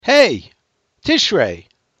Hey, Tishrei,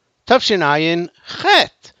 Tafshin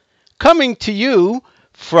Chet, coming to you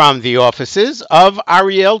from the offices of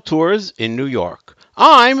Ariel Tours in New York.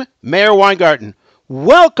 I'm Meir Weingarten.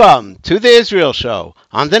 Welcome to the Israel Show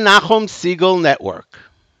on the Nachum Segal Network.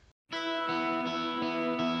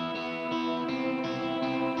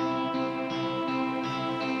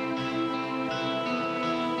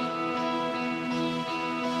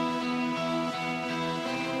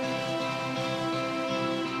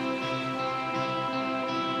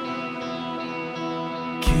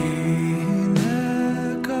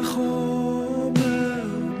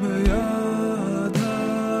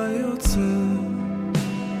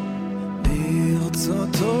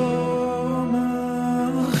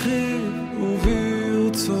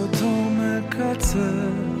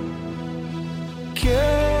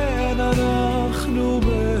 כן, אנחנו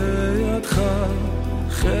בידך,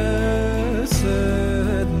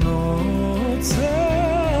 חסד נוצר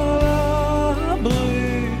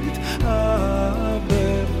לברית,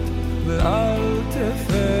 הבט ואל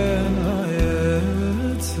תפן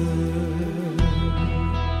היצר.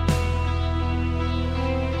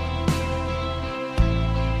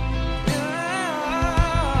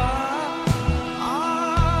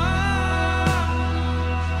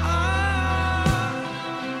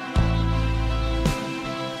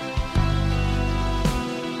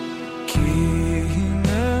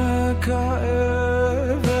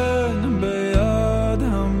 כאבן ביד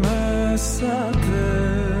המסתת,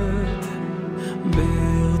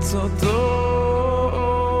 ברצותו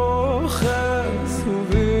אוחז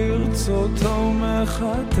וברצותו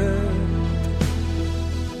מחטט.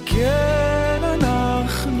 כן,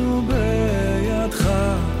 אנחנו בידך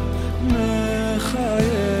נחיה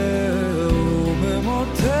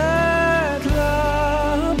ובמוטט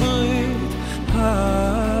לברית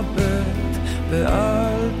הבט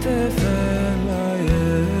ואל תפן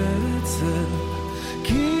ליצר.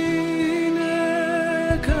 כי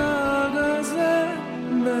נקע גזל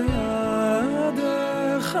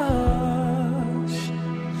בידך,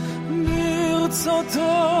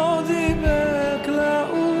 ברצותו דיבק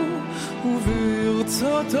להוא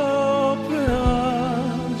וברצותו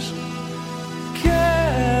פירש.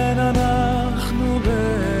 כן, אנחנו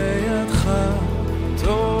בידך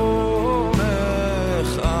תומך,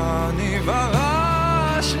 אני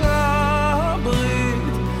ורש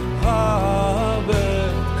לברית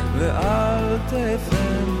הבט ואל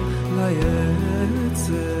תפן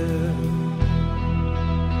ליצר.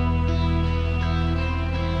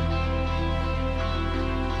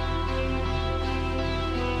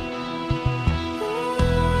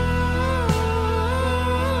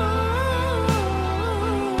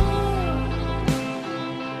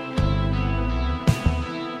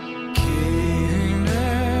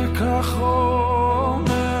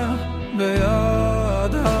 חומר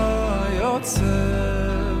ביד היוצר,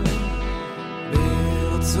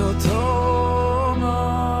 ברצותו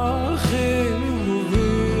מרחיב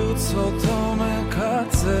וברצותו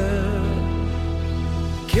מקצר.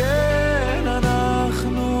 כן,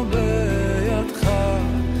 אנחנו בידך,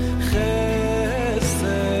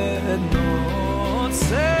 חסד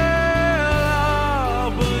נוצר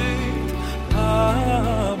לברית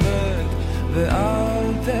הבט ואל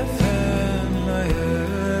תפן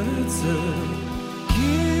ליצר.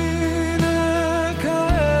 כי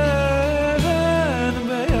כאבן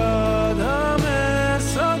ביד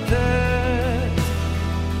המסתת,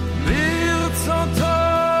 ברצותו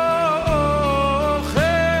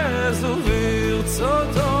אוחז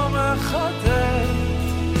וברצותו מחטט.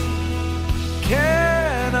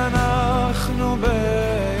 כן, אנחנו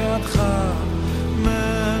בידך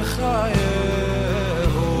מחיה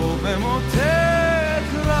וממוטט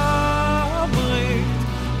לברית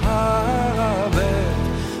הבט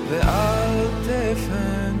ואל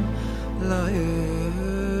תפן ליצר.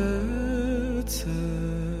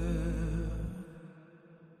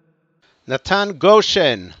 Natan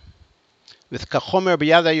Goshen with Kachomer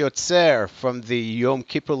B'Yad HaYotzer from the Yom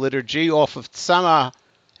Kippur Liturgy off of Tzama,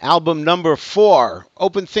 album number 4.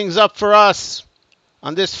 Open things up for us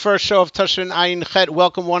on this first show of Tafshin Ayin Chet.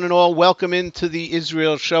 Welcome one and all. Welcome into the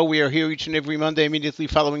Israel Show. We are here each and every Monday immediately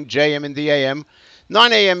following JM in the AM.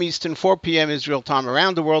 9 a.m. Eastern, 4 p.m. Israel time,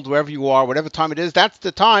 around the world, wherever you are, whatever time it is, that's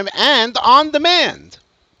the time, and on demand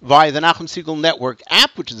via the Nachum Segal Network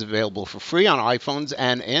app, which is available for free on iPhones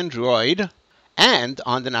and Android, and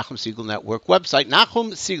on the Nachum Segal Network website,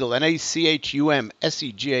 Nachum Segal,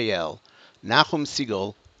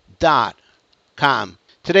 Nachumsegal, NachumSegal.com.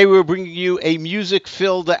 Today we're bringing you a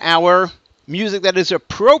music-filled hour, music that is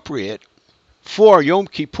appropriate for Yom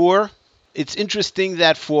Kippur. It's interesting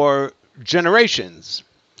that for generations,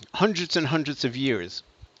 hundreds and hundreds of years,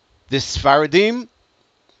 The Sfaradim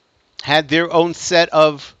had their own set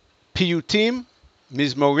of piyutim,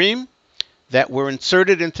 mizmorim, that were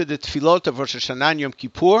inserted into the tefillot of Rosh Hashanah and Yom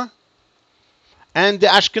Kippur, and the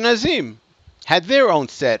Ashkenazim had their own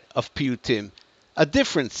set of piyutim, a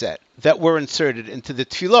different set that were inserted into the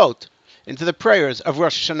tefillot, into the prayers of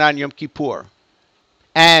Rosh Hashanah and Yom Kippur.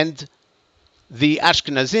 And the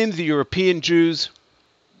Ashkenazim, the European Jews,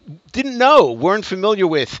 weren't familiar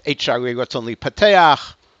with Et Sharei Ratzon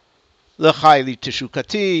Lipateach, L'chai Li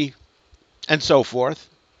Teshukati, and so forth.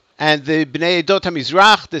 And the Bnei Edot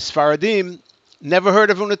HaMizrach, the Sfaradim, never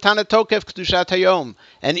heard of Unatana Tokef Kedushat Hayom.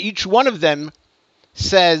 And each one of them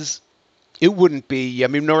says it wouldn't be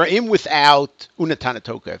Yamim Noraim without Unatana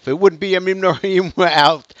Tokef. It wouldn't be Yamim Noraim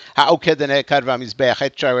without Ha'oked Hanekad V'Hamizbeach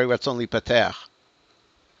Et Sharei Ratzon Lipateach.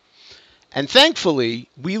 And thankfully,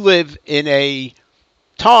 we live in a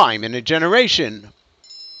time, in a generation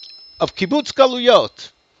of kibbutz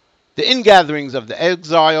galuyot, the ingatherings of the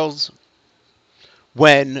exiles,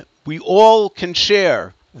 when we all can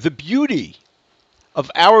share the beauty of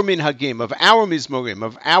our minhagim, of our mizmorim,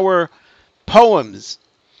 of our poems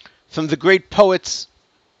from the great poets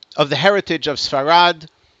of the heritage of Sfarad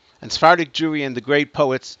and Sephardic Jewry, and the great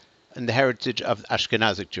poets and the heritage of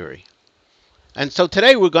Ashkenazic Jewry. And so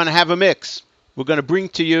today we're going to have a mix. We're going to bring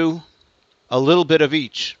to you a little bit of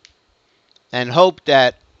each, and hope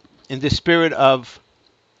that in the spirit of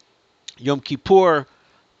Yom Kippur,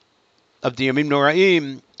 of the Yamim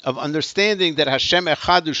Noraim, of understanding that Hashem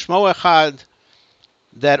Echad U'Shmo Echad,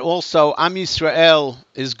 that also Am Yisrael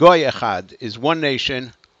is Goy Echad, is one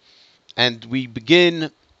nation, and we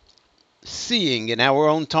begin seeing in our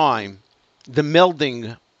own time the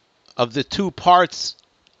melding of the two parts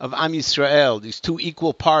of Am Yisrael, these two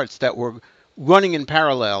equal parts that were running in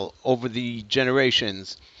parallel over the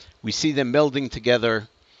generations. We see them melding together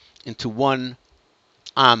into one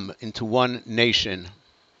Am, into one nation,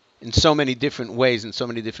 in so many different ways, in so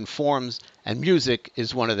many different forms, and music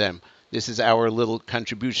is one of them. This is our little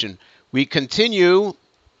contribution. We continue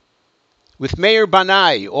with Meir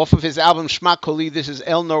Banai, off of his album Shma Koli. This is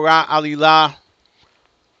El Nora Alilah,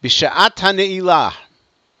 B'Sha'at HaNe'ilah,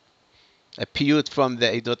 a piyut from the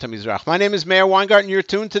Edot HaMizrach. My name is Meir Weingarten. You're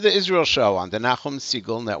tuned to the Israel Show on the Nachum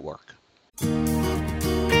Segal Network.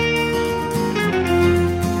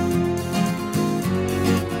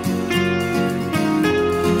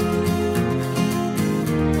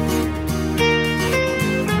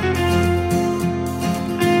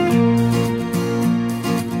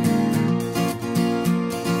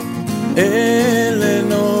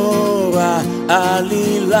 Eleonora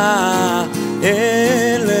Alilah,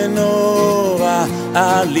 Eleonora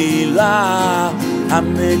Alilah,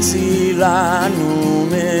 המצילנו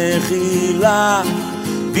מחילה,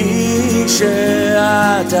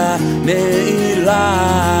 בשעת הנעילה.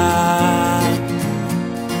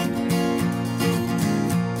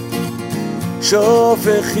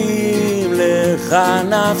 שופכים לך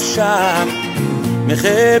נפשם,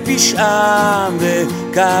 מחי פשעם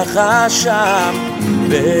וככה שם,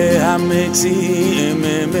 והמציעים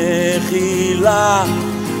מחילה,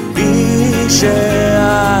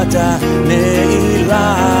 בשעת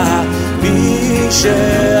הנעילה,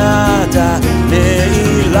 בשעת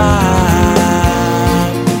הנעילה.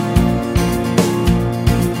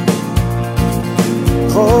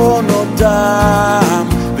 חונותם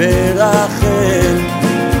ורחל,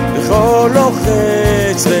 וכל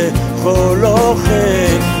לוחץ וכל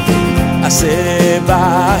לוחץ, עשה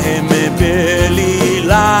בהם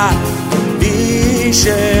בלילה,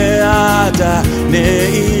 בשעת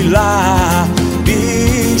הנעילה,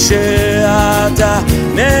 בשעת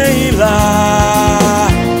הנעילה.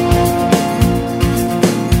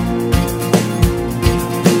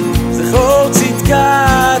 זכור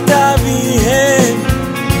צדקת אביהם,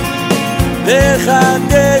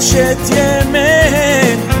 לחדש את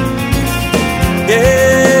ימיהם,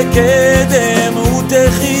 כקדם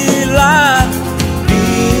ותחילה,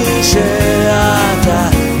 בשעת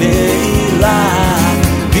הנעילה,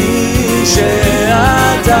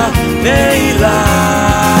 בשעת הנעילה.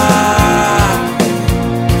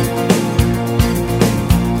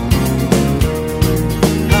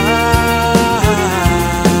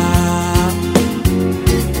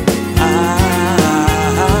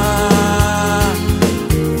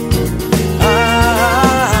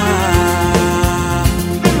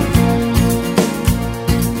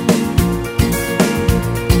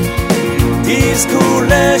 תזכו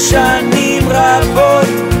לשנים רבות,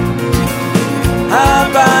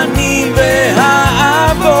 הבנים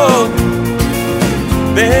והאבות,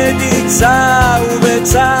 בדיצה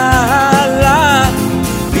ובצהלה,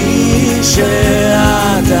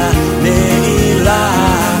 בשעת הנעילה,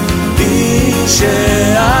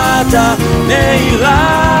 ושעתה נעילה.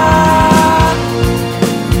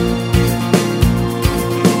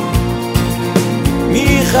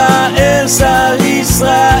 מיכאל שר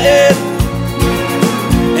ישראל,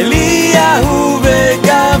 אליהו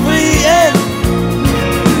וגבריאל,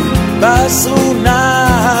 בשרו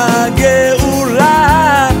נא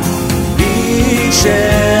גאולה,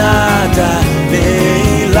 בשעתה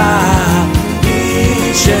נעילה,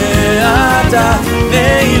 בשעתה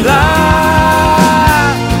נעילה.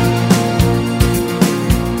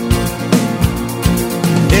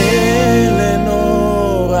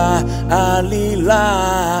 אלנורה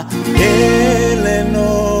עלילה,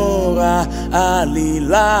 אלנורה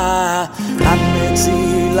עלילה,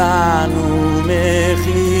 המצילנו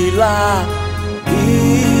מחילה,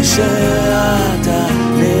 בשעתה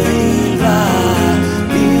נעילה,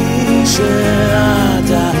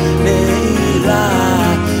 בשעתה נעילה,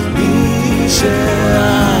 בשעתה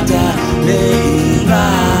נעילה,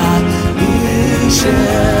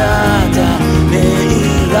 בשעתה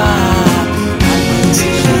נעילה,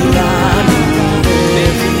 המצילנו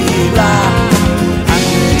מחילה,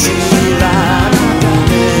 המצילנו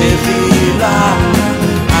מחילה,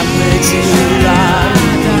 המצילנו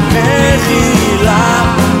מחילה,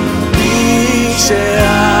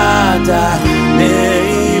 בשעתה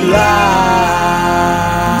נעילה.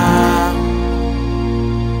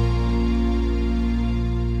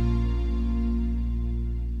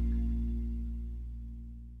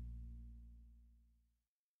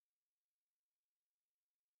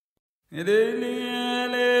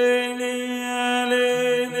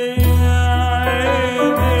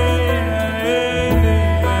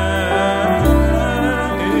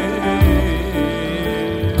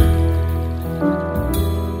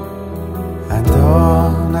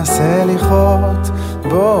 אדון עשה ליחות,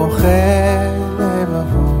 בוכה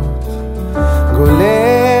לבבות,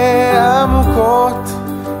 גולה עמוקות,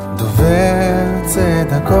 דובר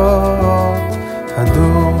צדקות,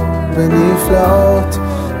 הדור בנפלאות,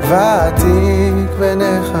 ועתיק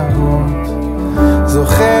בנחמות,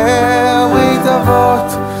 זוכר ברית אבות,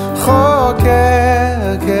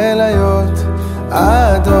 חוקר כליות,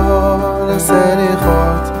 אדון עשה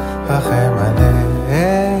ליחות, רחם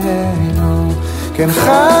עלינו, כן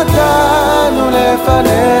חטאנו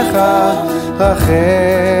לפניך,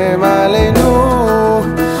 רחם עלינו,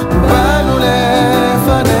 באנו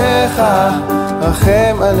לפניך,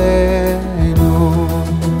 רחם עלינו.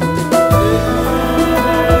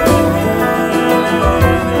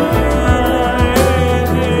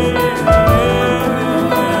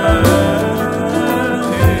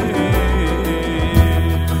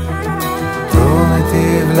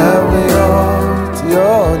 לבריות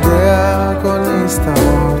יודע כל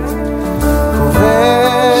נסתרות,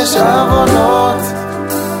 כובש עוונות,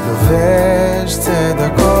 לובש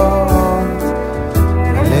צדקות,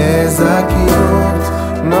 מלא זכיות,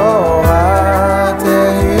 נורא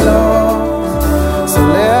תהילות,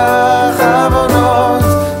 סולח עוונות,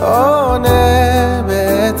 עונה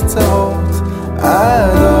בעת צרות,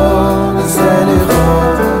 אדון עשה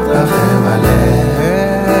ליחות, רחם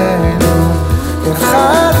עלינו, כן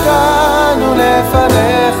חטאנו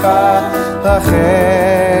לפניך,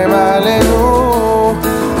 רחם עלינו,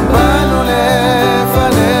 באנו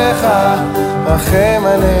לפניך, רחם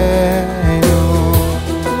עלינו.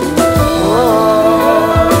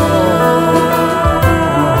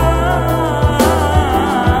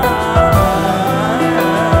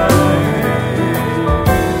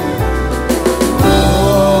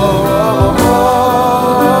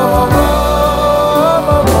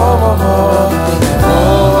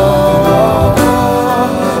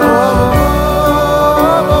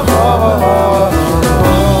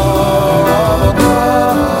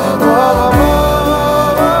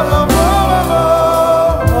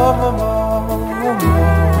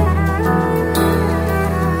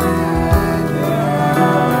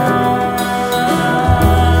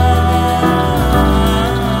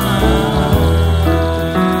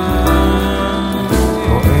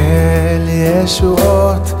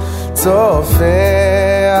 ישועות, צופה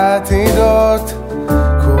עתידות,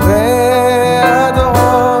 קורא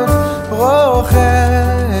הדורות,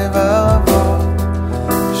 רוכב ערבות,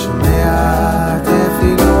 שומע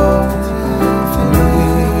תפילות,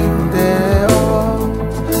 תפילים דעות,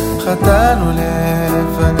 חטאנו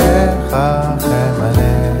לפניך, רחם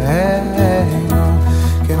עלינו,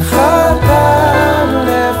 כן חטאנו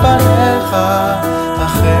לפניך,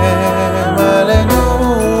 רחם עלינו,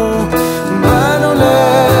 באנו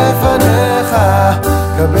לפניך,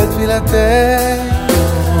 קבל תפילתנו.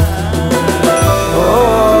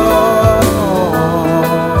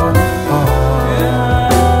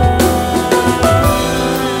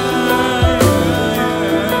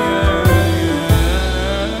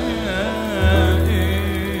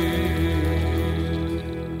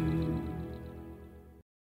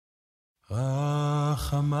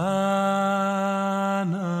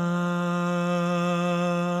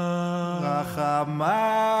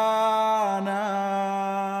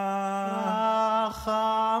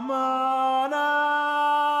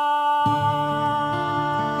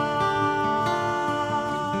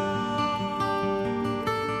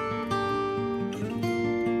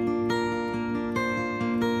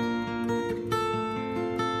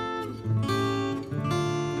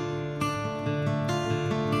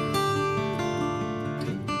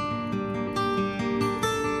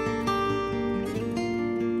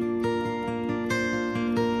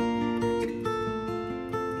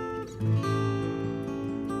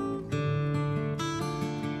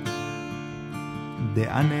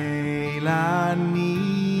 דעני לני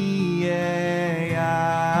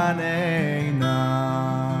יעננה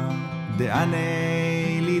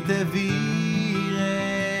דעני לי תבירי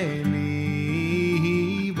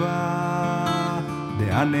לי בה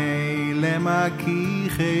דעני למקי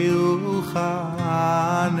חיוך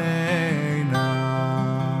עננה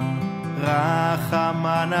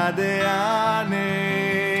רחמנה דעני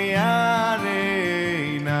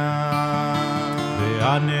יעננה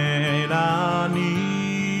דעני לני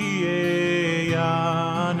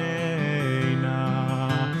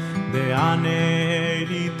דעני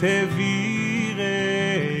לי תבירי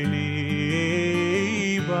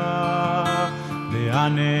לי בה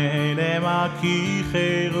דעני למקי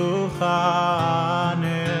חיוך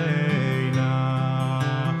עננה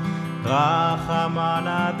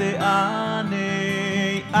רחמנה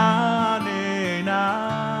דעני עננה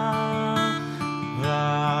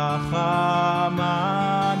רחמנה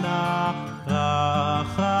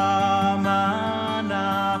רחמנה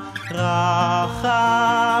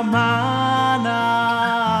רחמנה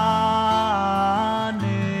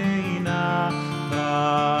עננה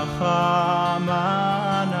רחמנה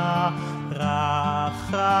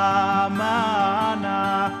רחמנה רחמנה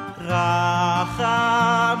רחמנה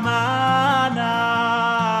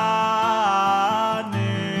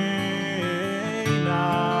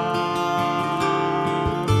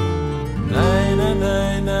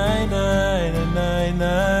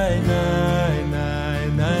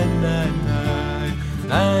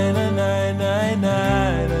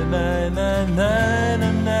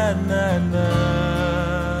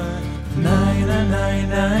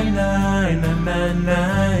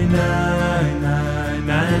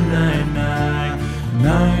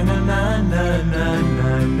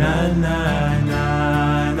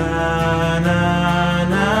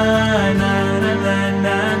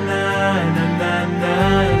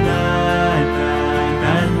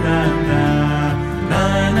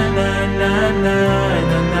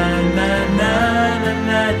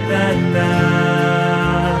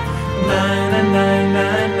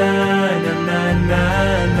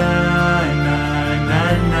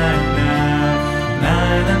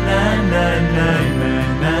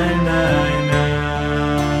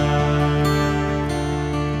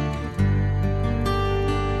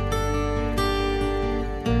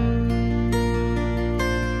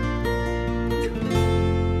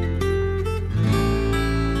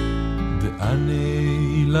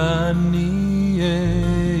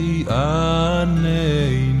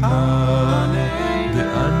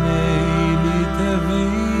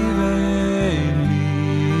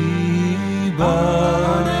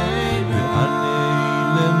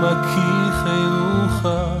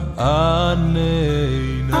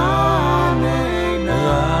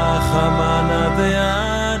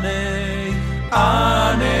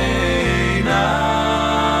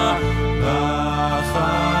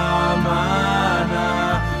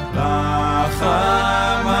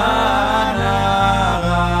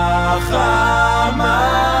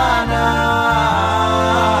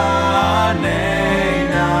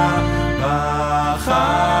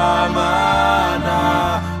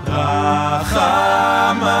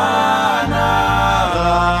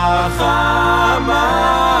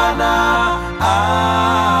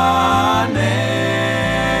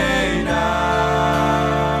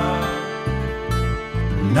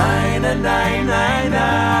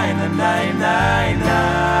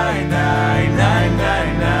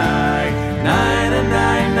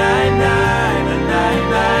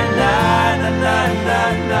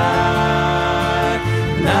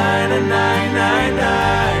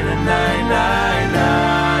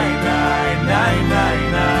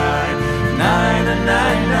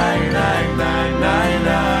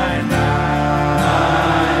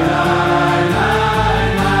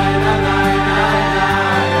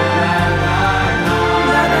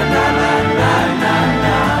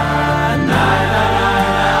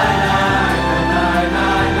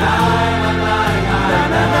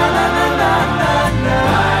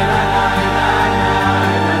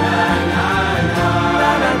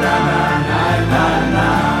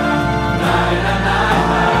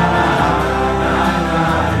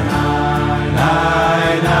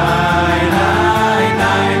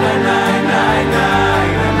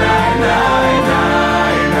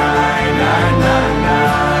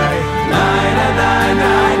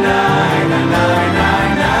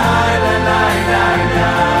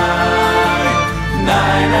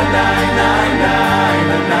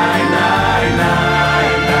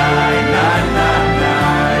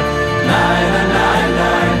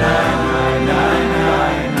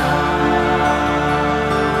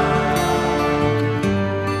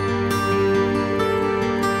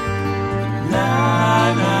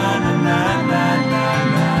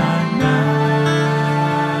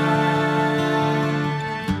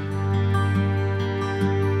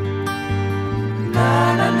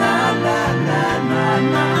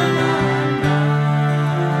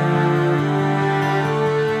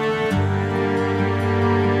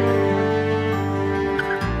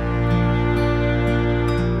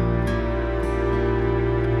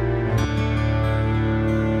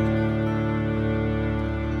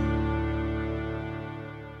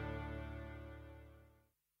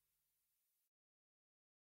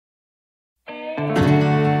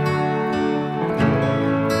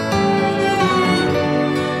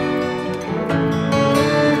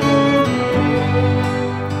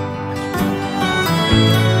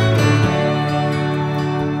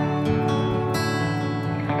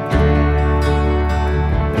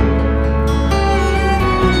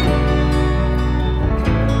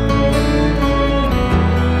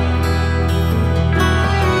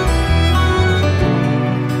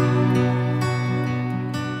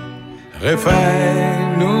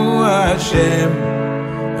רפאנו השם,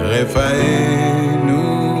 רפאנו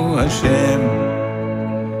השם,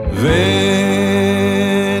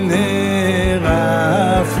 ונרפא,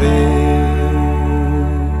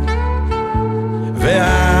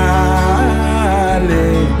 ועלה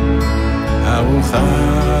ארוחה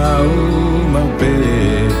ומרפא,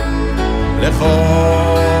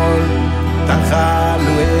 לכל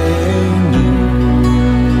תחלואנו.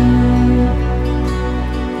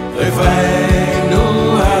 רפאנו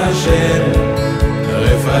השם,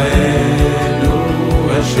 רפאנו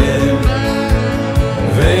השם,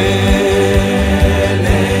 ונרפא,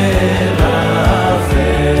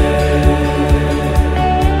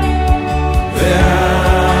 ועלה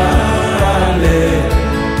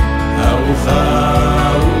ארוחה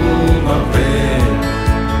ומרפא,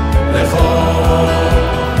 לכל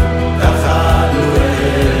תחלואנו.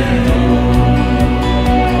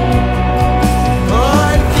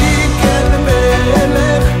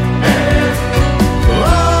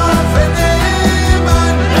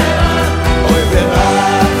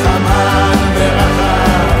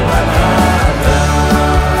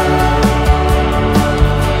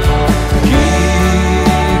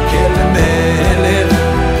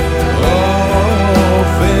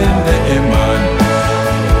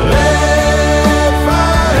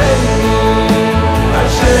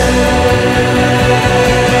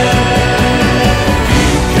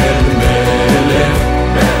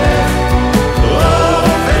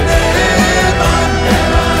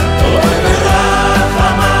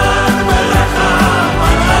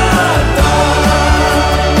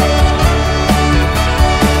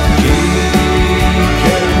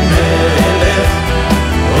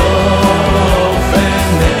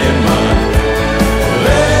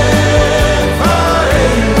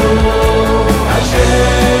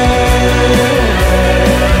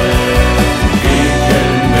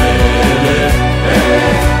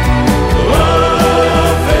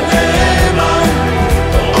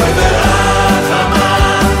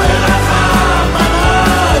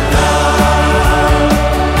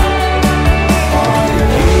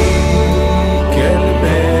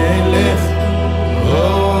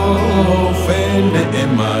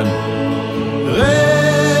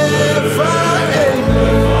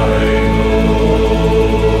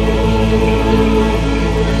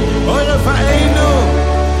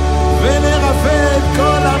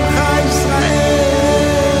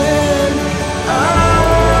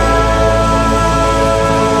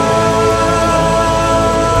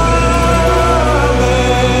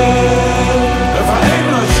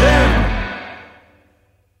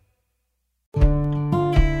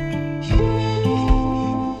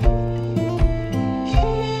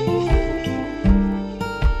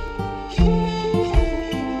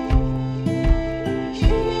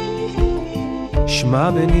 שמע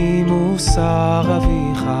בני מוסר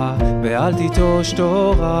אביך, ואל תיטוש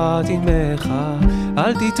תורת אמך,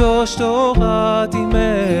 אל תיטוש תורת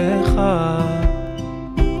אמך.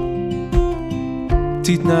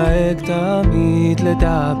 תתנהג תמיד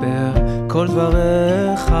לדבר כל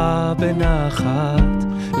דבריך בנחת,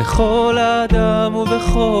 לכל אדם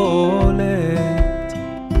ובכל עת,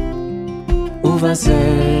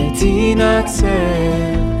 ובזה תנצר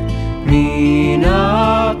מן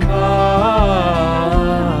הכעס,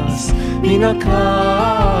 מן הכעס,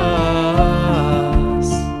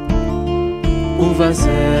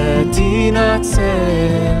 ובזה תנצר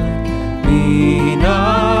מן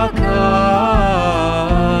הכעס,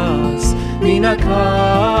 מן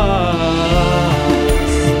הכעס.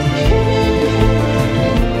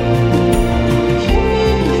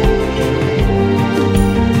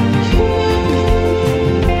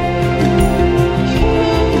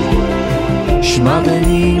 שמע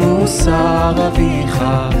בני מוסר אביך,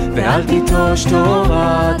 ואל תיטוש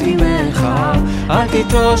תורת אמך, אל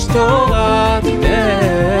תיטוש תורת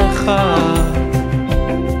אמך.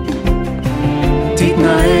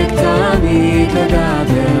 תתנהג תמיד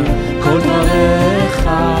לדבר כל דבריך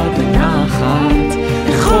בנחת,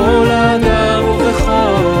 לכל אדם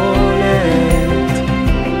ובכל עת,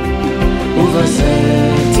 ובזה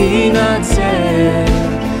תנצר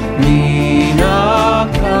מן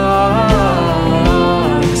הכעס,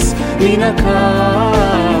 מן הכעס.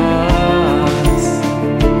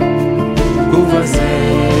 ובזה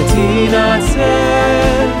תינצל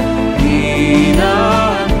מן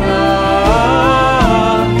הכעס,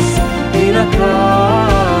 מן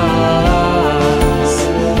הכעס.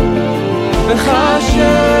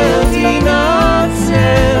 וכאשר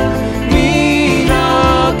תינצל מן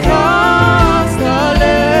הכעס,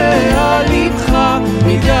 תעלה על לבך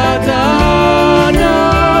מידת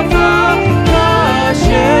הענווה.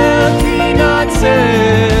 כאשר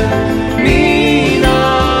תינצל מן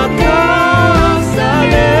הכעס,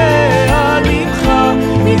 תעלה על לבך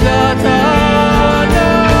מידת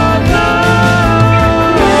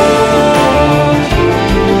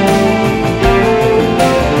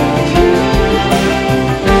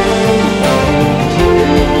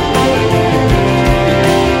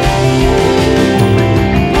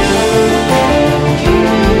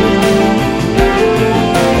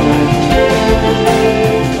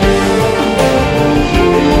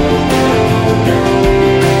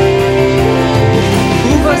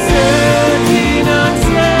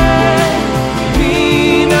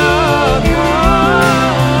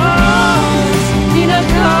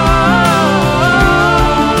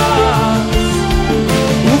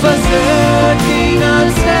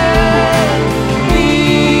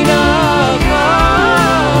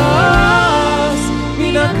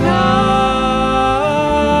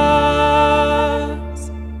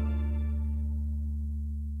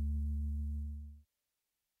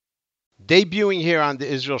Debuting here on the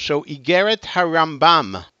Israel Show, Igeret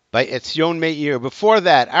HaRambam by Etzion Meir. Before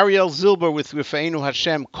that, Ariel Zilber with Rifeinu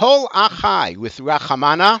Hashem, Kol Achai with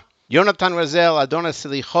Rachamana, Yonatan Razel, Adonis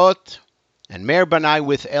Selichot, and Meir Banai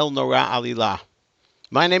with El Nora Alilah.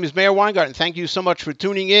 My name is Meir Weingarten. Thank you so much for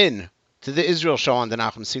tuning in to the Israel Show on the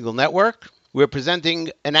Nachum Segal Network. We're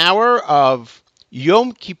presenting an hour of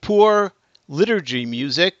Yom Kippur liturgy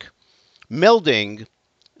music, melding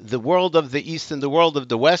the world of the East and the world of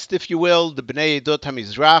the West, if you will, the Bnei Edot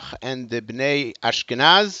HaMizrach and the Bnei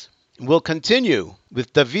Ashkenaz. We'll continue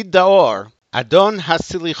with David Daor, Adon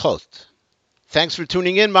HaSilichot. Thanks for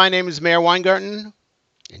tuning in. My name is Meir Weingarten,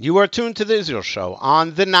 and you are tuned to the Israel Show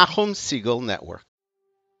on the Nachum Segal Network.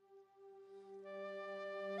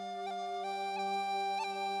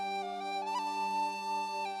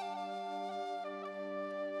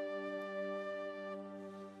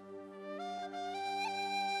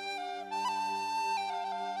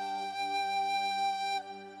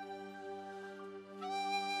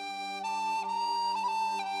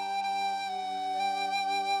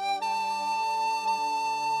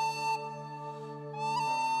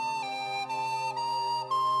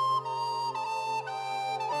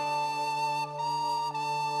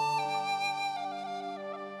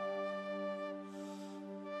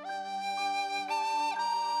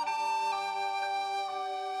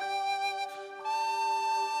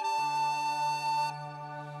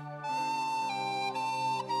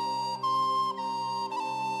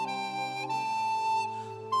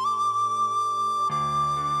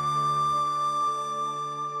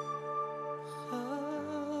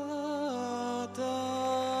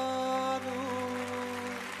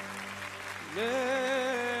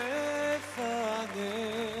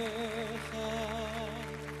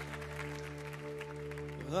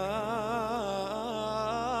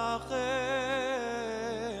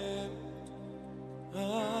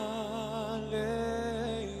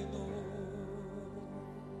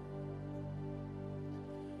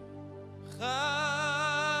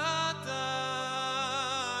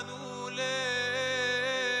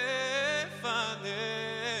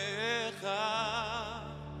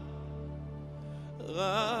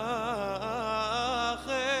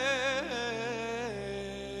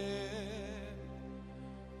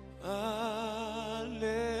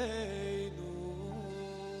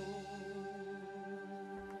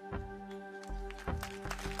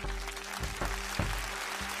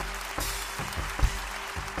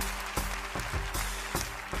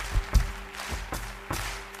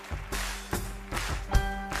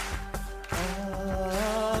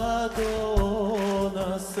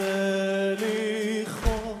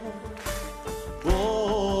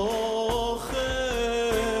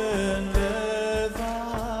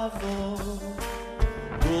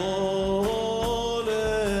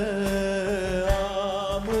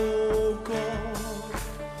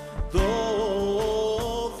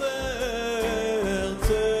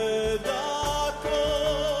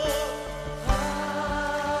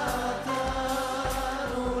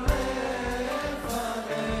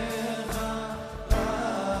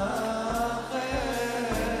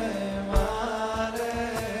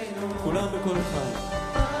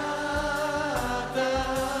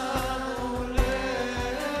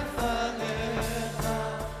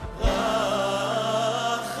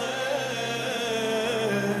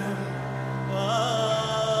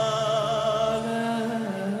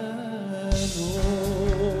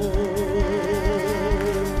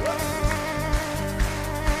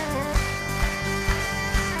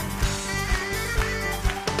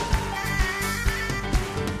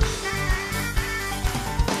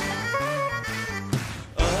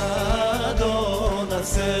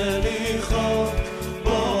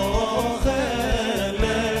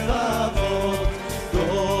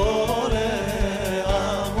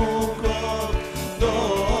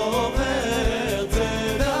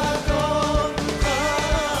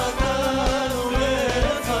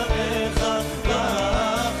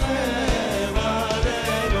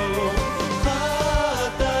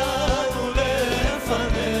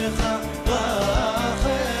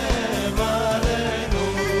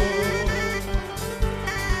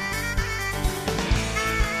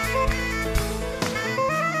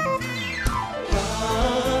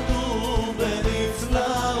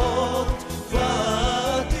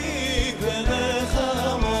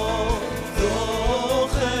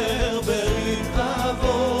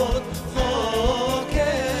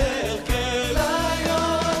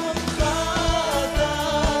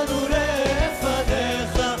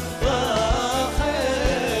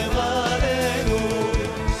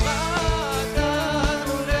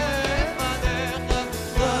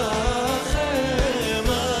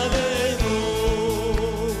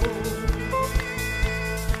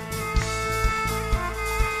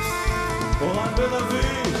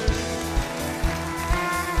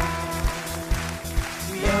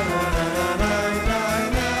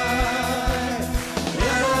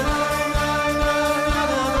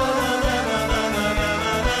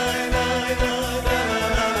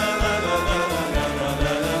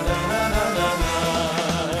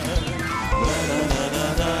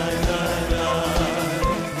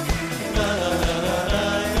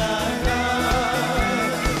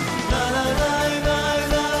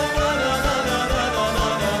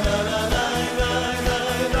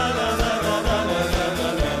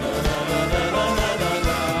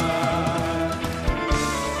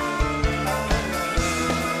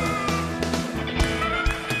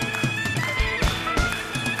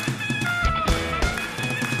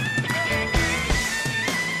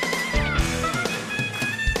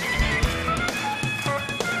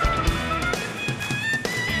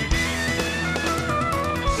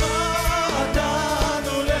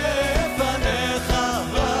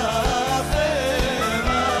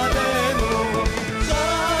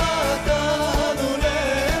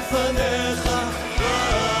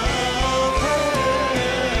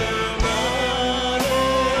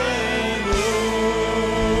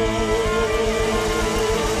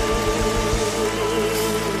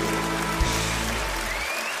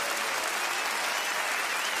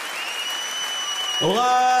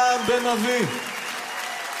 אורן בן אבי.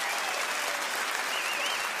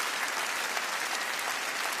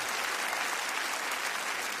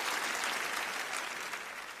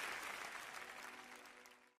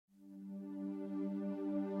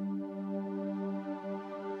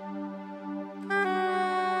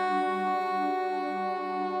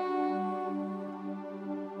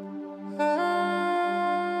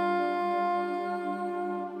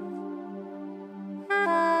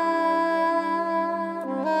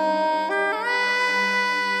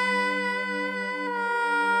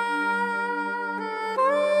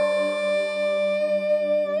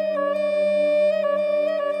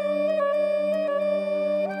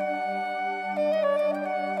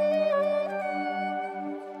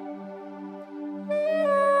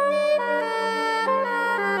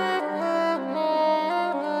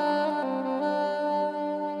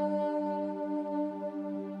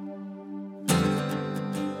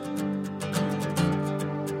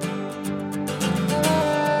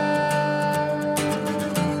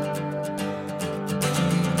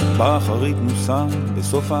 באחרית נוסה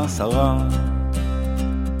בסוף העשרה,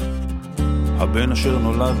 הבן אשר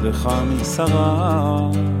נולד לך משרה,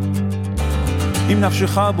 אם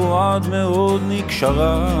נפשך בו עד מאוד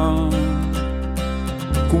נקשרה,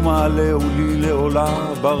 קומה עלהו לי לעולה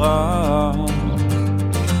ברא,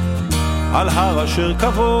 על הר אשר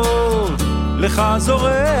כבוד לך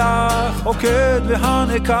זורח, עוקד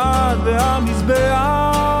והנקד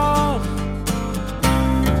והמזבח,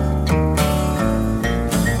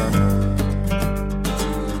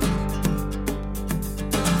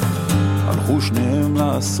 שניהם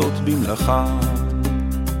לעשות במלאכה,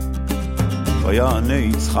 ויענה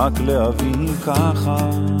יצחק לאבי ככה,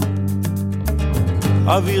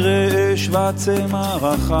 אבי ראה אש ועצי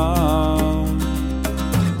מערכה,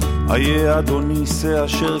 איה אדוני שא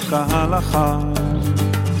אשר כהלכה,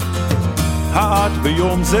 האט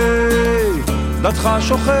ביום זה דתך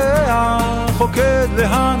שוכח, עוקד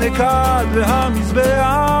והנקד והמזבח,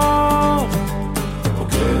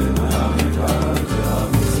 עוקד והנקד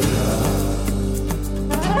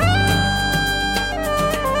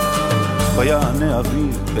ויענה אבי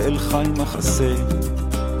ואל חי מחסה,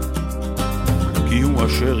 כי הוא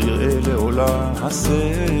אשר יראה לעולה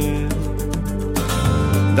עשה,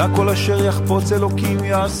 דע כל אשר יחפוץ אלוקים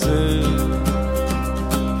יעשה,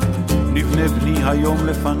 נבנה בני היום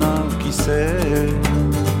לפניו כיסא,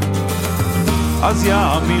 אז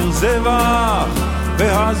יאמיר זבח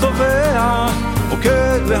והזובח,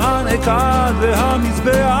 עוקד והנקד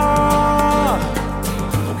והמזבח,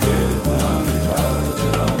 עוקד והנקד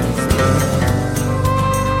והמזבח.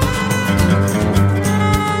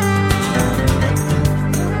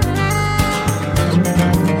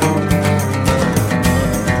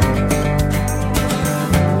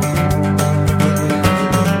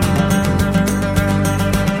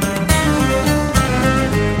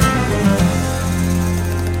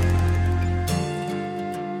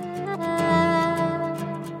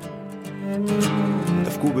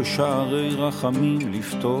 בשערי רחמים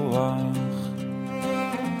לפתוח,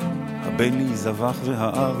 הבן להיזבח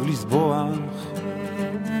והאב לסבוח,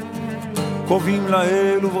 קובעים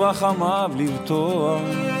לאל וברחמיו לבטוח,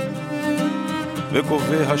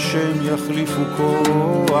 וקובע השם יחליפו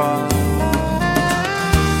כוח,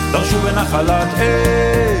 דרשו בנחלת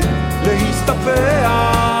אל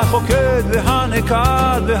להסתפח, עוקד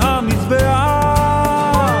והנקד והמזבח,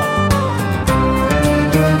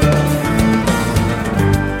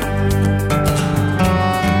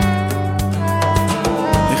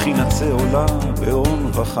 עולה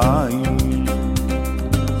באון וחיים,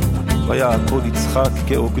 ויעקוד יצחק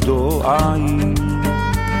כעוקדו עין,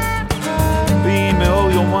 והיא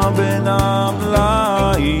מאור יומה בין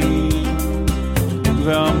המלאים,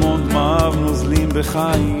 והמון דמעיו נוזלים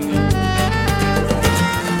בחיים,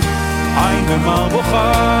 עין ומר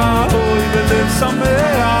בוכה, אוי בלב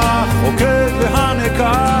שמח, עוקד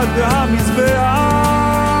והנקד והמזבח,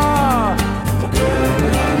 עוקד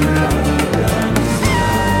והנקד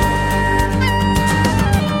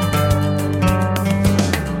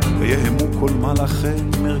ויהמו כל מלאכי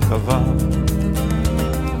מרכבה,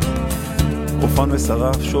 אופן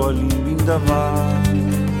ושרף שואלים בנדבה,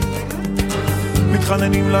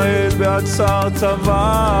 מתחננים לאל בעד שר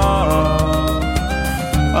צבא,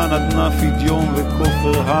 ענדנה פדיון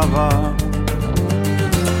וכופר הווה,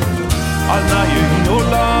 על נא יהי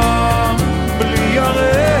עולם בלי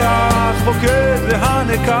ירח, עוקד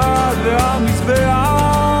והנקד והמזבח,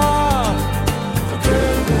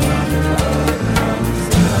 עוקד והנקד והמזבח.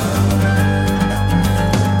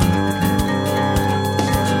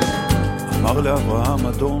 אמר לאברהם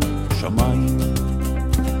אדון שמיים,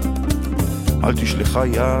 אל תשלחה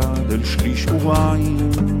יד אל שליש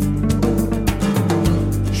וריים,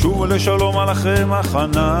 שובו לשלום עליכם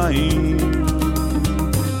מחניים,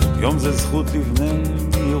 יום זה זכות לבני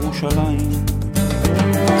ירושלים.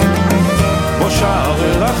 בו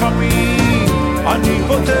שערי רחמים אני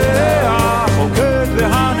פותח, חוקד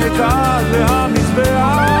והנקד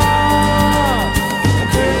והמזבח,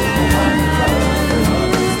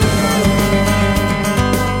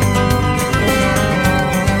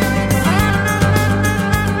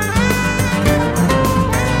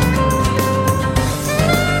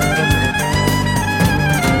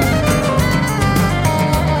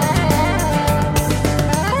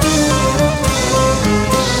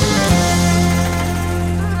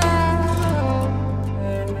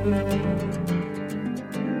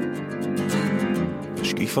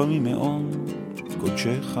 לפעמים מאון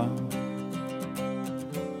קודשך,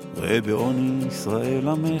 ראה בעוני ישראל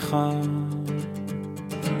עמך,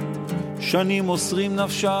 שנים מוסרים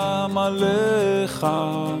נפשם עליך,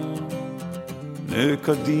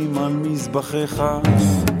 נקדים על מזבחיך.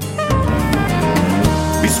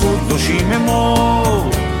 בזכות קדושים אמור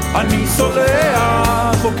אני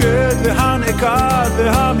סולח, חוקד והנקד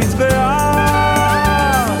והמזבח,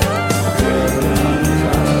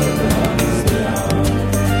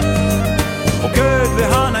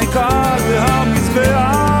 והנקד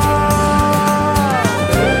והמזבח.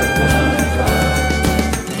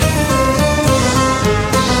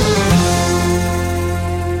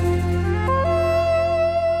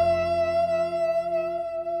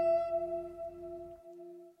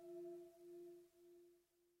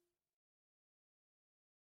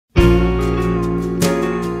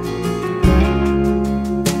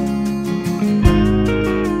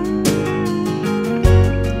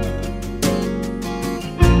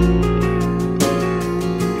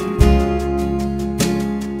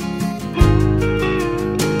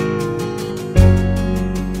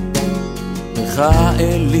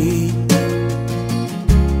 אלי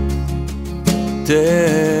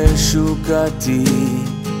תשוקתי,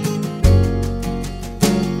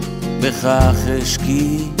 בכך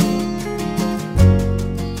אשקי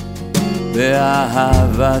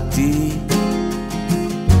באהבתי,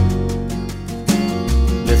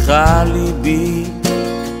 לך ליבי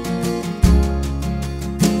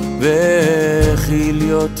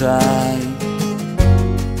וכליותיי,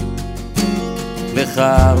 לך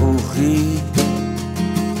רוחי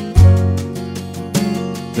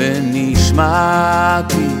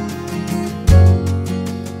ונשמעתי,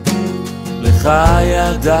 לך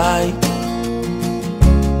ידיי,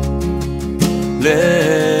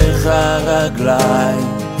 לך רגליי,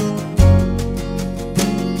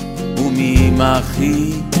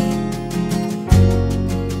 וממחי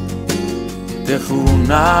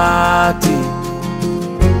תכונתי,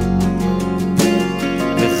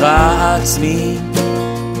 לך עצמי,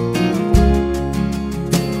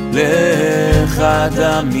 לך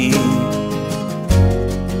דמי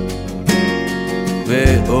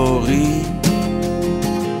ואורי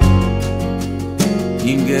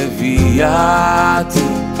עם גווייתי,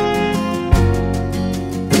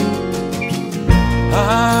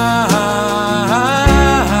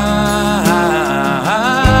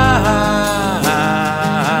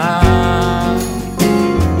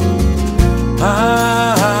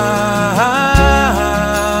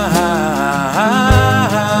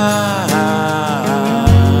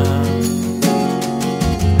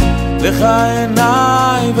 לך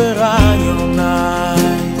עיניי ורעיוניי,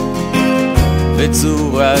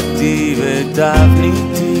 וצורתי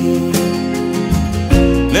ותבניתי,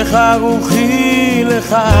 לך רוחי,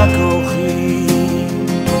 לך כוחי,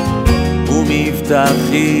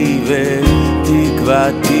 ומבטחי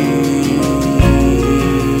ותקוותי.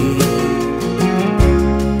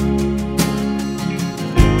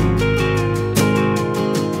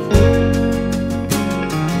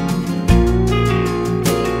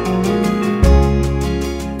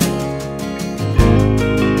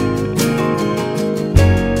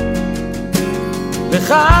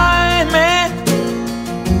 לך האמת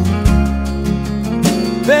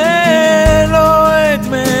ולא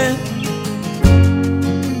אדמת,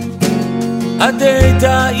 עדי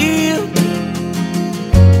תאיר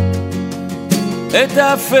את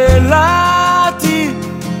אפלתי,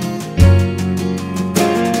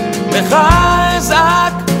 לך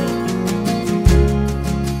אזעק,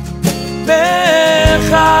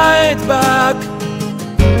 לך אדבק,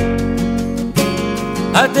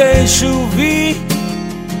 עדי שובי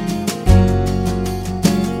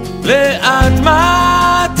לאדמתי,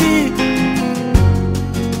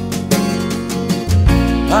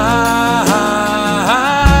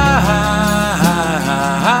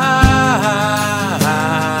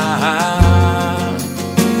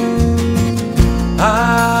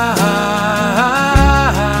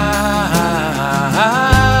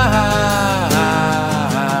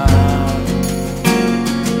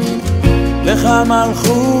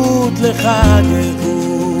 המלכות לך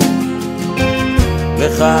גאות,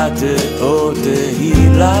 לך תאות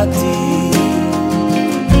תהילתי,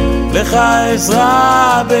 לך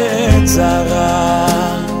עזרה בעת צרה,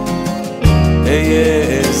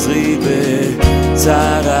 אהיה עזרי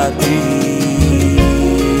בצרתי.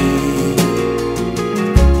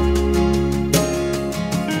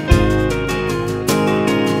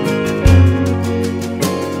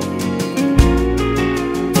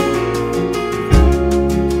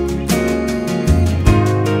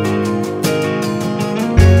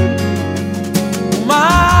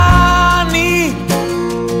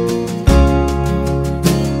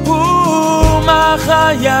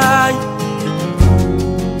 חיי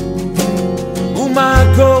ומה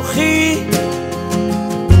כוחי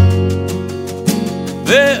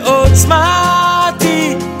ועוצמתי,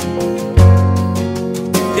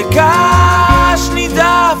 יקש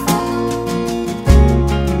נידף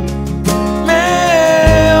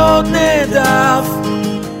מאוד נדף,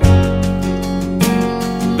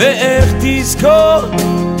 ואיך תזכור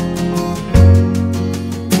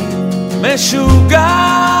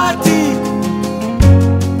משוגעתי.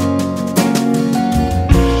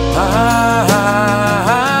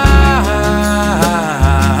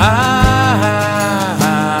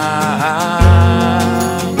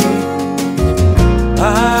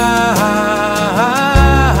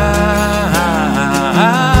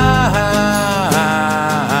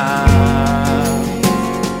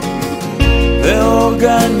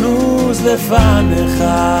 ואורגנוז לפניך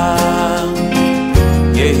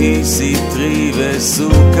יהי סתרי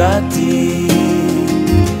וסוכתי,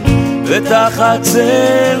 ותחת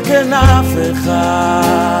צל כנפך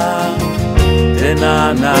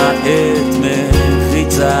תנענע את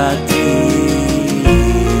מחיצתי.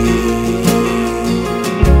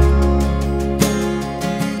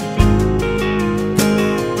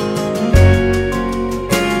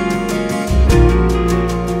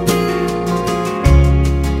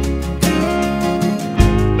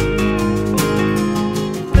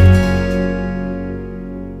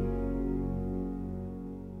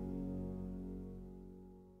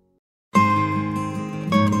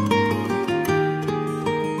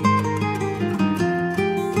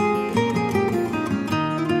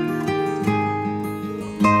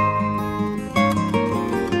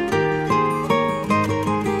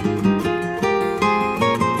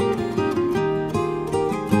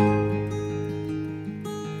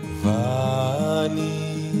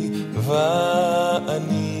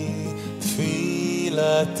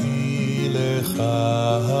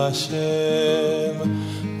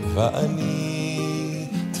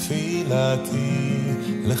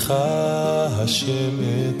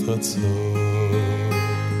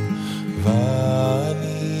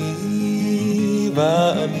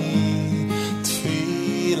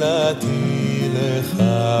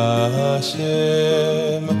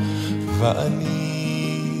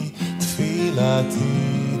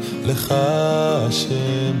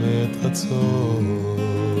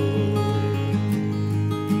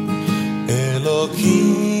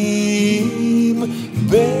 אלוקים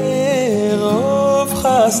ברוב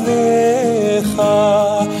חסדך,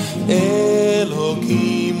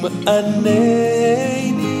 אלוקים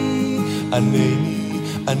ענני, ענני,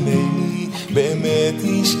 ענני באמת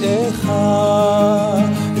אישך,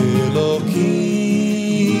 אלוקים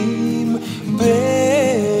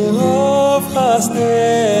ברוב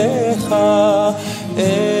חסדך,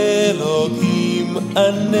 אלוקים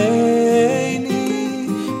ענני,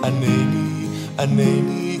 ענני,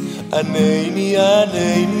 ענני, ענני,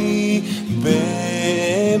 ענני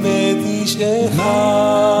באמת אישך.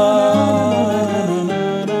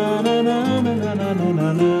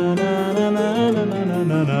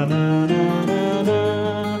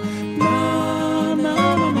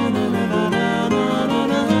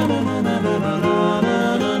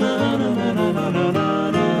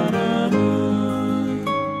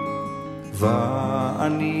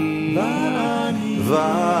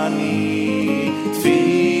 ואני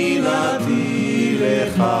תפילתי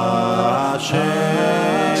לך השם,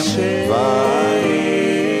 ואני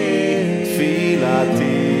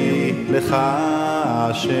תפילתי לך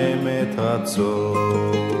השם את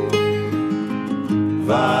רצון,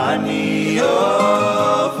 ואני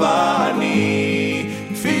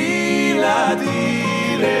תפילתי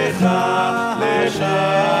לך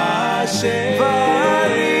השם,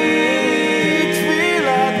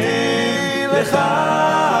 לך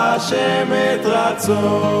השם את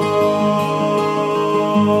רצון,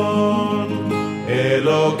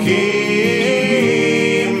 אלוקים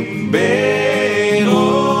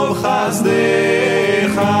ברוב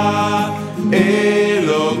חסדך,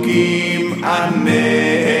 אלוקים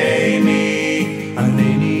ענני,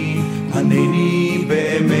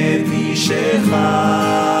 חסדך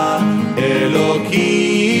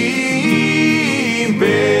אלוקים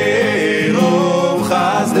ברוב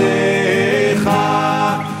חסדך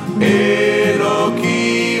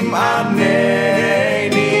אלוקים ענני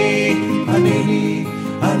ענני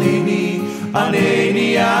ענני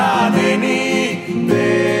ענני ענני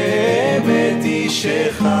באמת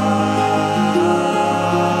אישך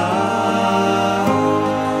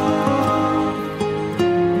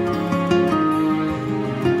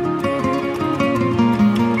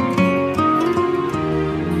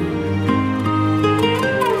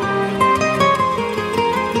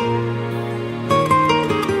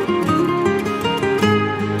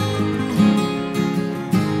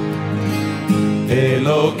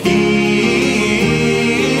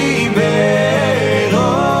אלוקים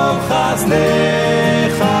ברוב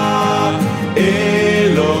חסדך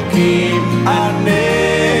אלוקים ענני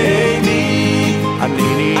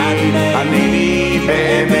ענני ענני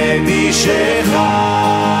באמת אישך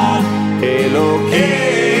אלוקים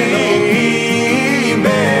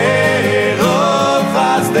ברוב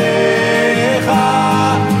חסדך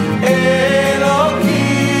אלוקים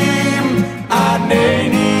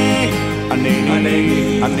ענני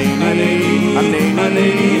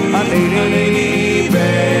ענני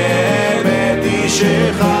באמת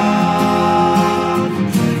אישך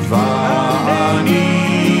ואני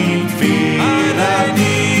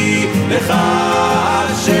תפילתי לך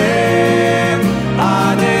השם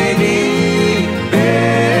ענני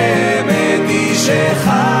באמת אישך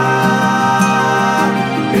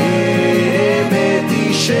באמת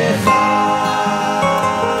אישך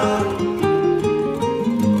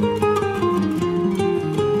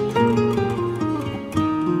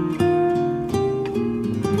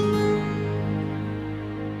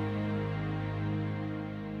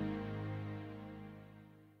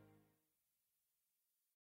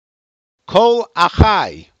Kol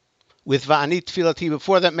Achai, with Va'ani Tfilati.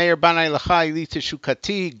 Before that, Meir Banai Lachai Li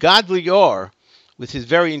Teshukati, God Lior, with his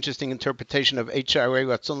very interesting interpretation of H.R.A.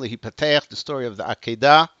 Ratzon Lehi Patech, the story of the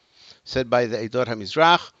Akedah, said by the Eidot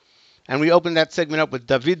HaMizrach. And we opened that segment up with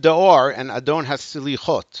David Daor and Adon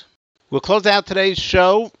HaSilichot. We'll close out today's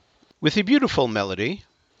show with a beautiful melody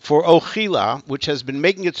for Ochila, which has been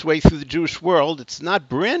making its way through the Jewish world. It's not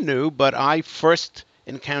brand new, but I first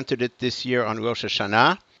encountered it this year on Rosh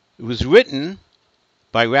Hashanah. It was written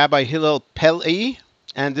by Rabbi Hillel Peli,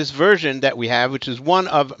 and this version that we have, which is one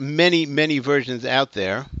of many, many versions out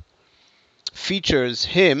there, features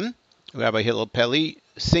him, Rabbi Hillel Peli,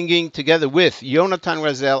 singing together with Yonatan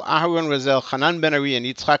Razel, Aharon Razel, Hanan Ben Ari, and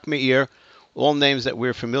Yitzchak Meir, all names that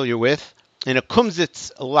we're familiar with, in a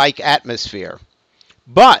kumsitz-like atmosphere.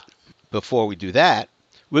 But before we do that,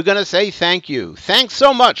 we're going to say thank you. Thanks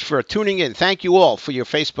so much for tuning in. Thank you all for your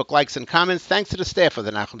Facebook likes and comments. Thanks to the staff of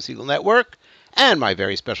the Nachum Segal Network. And my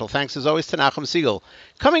very special thanks, as always, to Nachum Segal.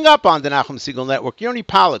 Coming up on the Nachum Segal Network, Yoni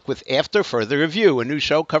Pollack with After Further Review, a new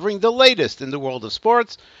show covering the latest in the world of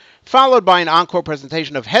sports, followed by an encore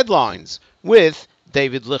presentation of Headlines with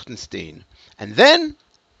David Lichtenstein. And then,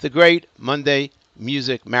 the great Monday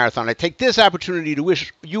Music Marathon. I take this opportunity to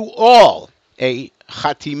wish you all a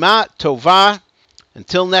Chatima Tova.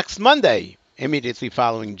 Until next Monday, immediately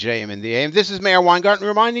following JM in the AM, this is Meir Weingarten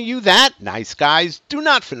reminding you that nice guys do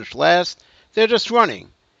not finish last. They're just running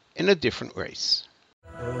in a different race.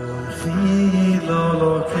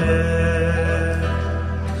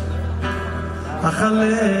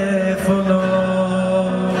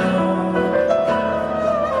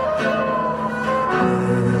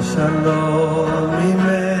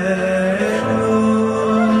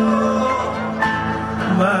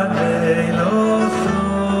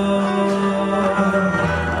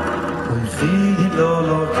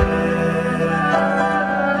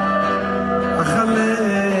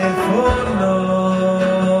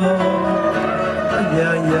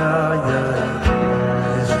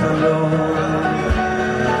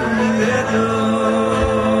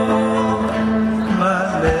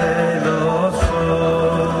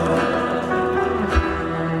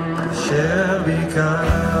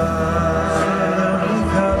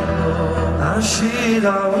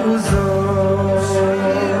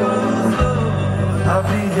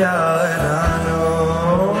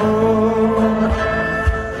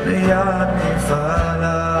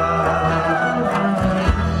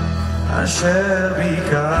 אשר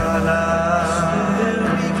ביקלה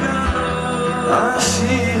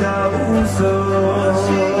השיר העוזו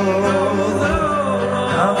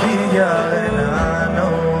אביה איננו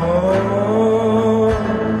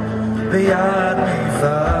ביד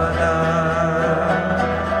מפעלה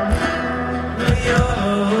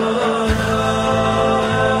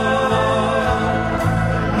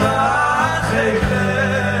מה חלק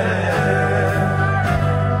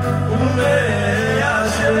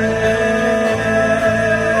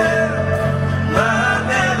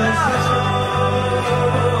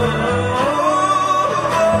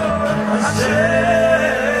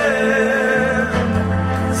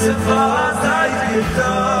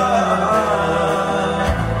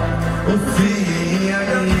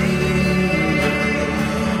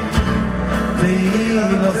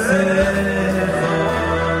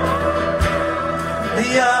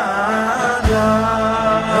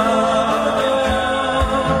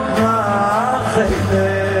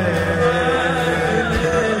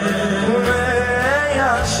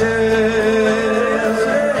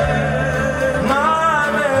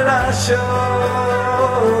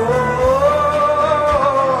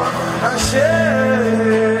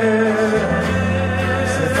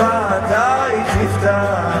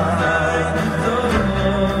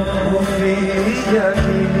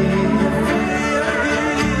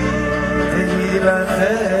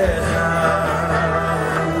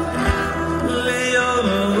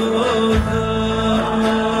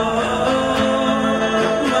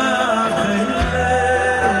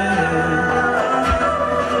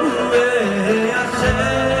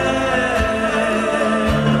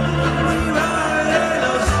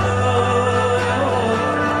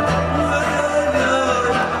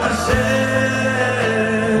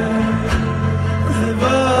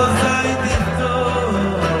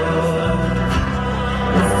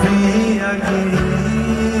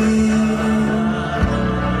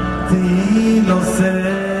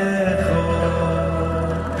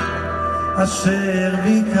אשר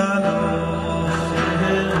ביקלו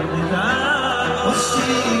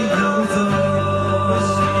הושיבו זאת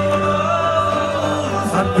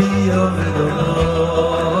הביו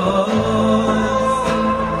ודונות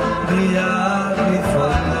ביד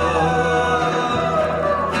מפעלו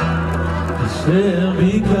אשר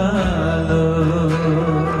ביקלו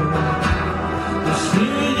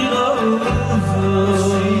הושיבו זאת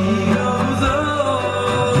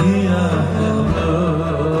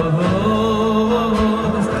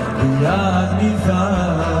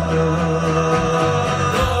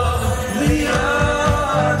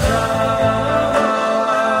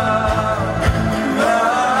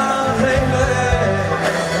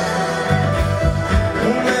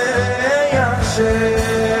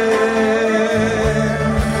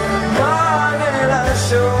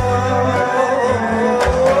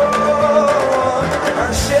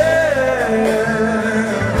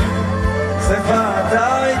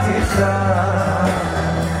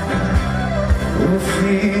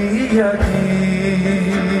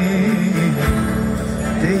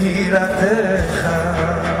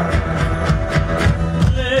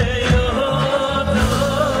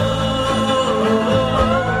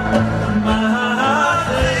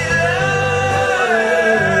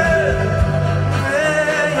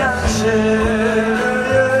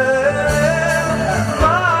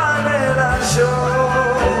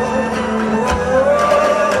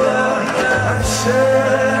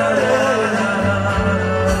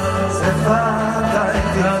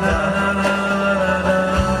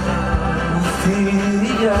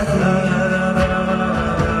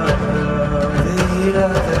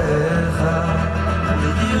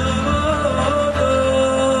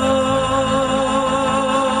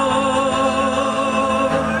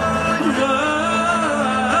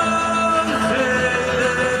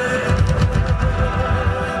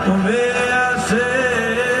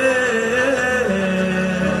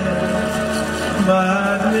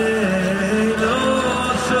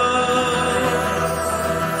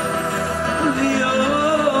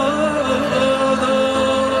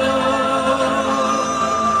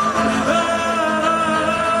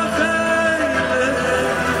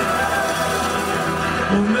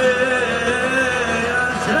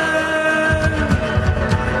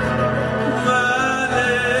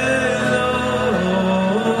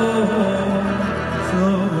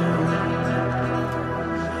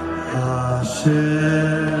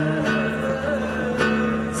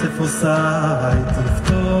ספוסי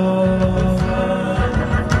תפתור